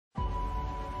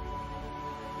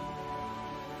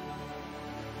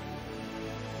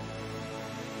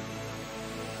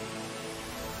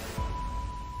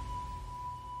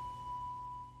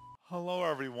Hello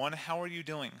everyone, how are you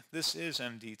doing? This is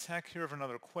MD Tech here with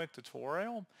another quick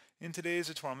tutorial. In today's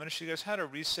tutorial, I'm going to show you guys how to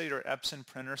reset your Epson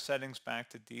printer settings back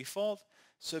to default.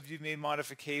 So if you've made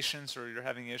modifications or you're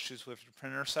having issues with your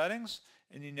printer settings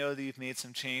and you know that you've made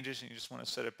some changes and you just want to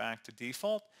set it back to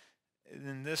default,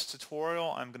 in this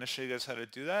tutorial I'm going to show you guys how to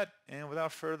do that. And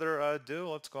without further ado,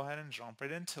 let's go ahead and jump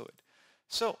right into it.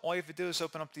 So all you have to do is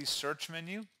open up the search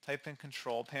menu, type in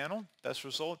control panel. Best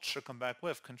result should come back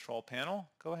with control panel.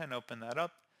 Go ahead and open that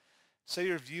up. Set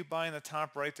your view by in the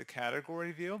top right to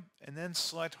category view, and then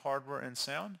select hardware and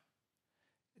sound.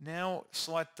 Now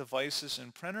select devices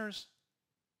and printers,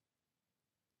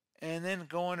 and then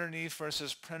go underneath where it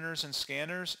says printers and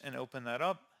scanners and open that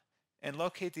up. And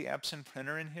locate the Epson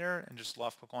printer in here and just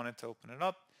left click on it to open it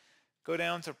up. Go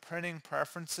down to printing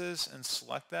preferences and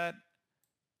select that.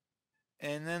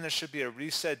 And then there should be a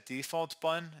reset defaults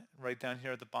button right down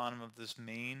here at the bottom of this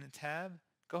main tab.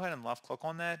 Go ahead and left click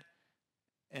on that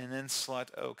and then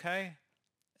select OK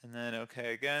and then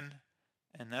OK again.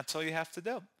 And that's all you have to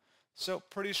do. So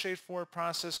pretty straightforward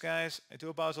process, guys. I do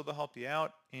hope I was able to help you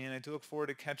out, and I do look forward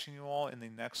to catching you all in the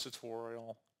next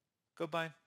tutorial. Goodbye.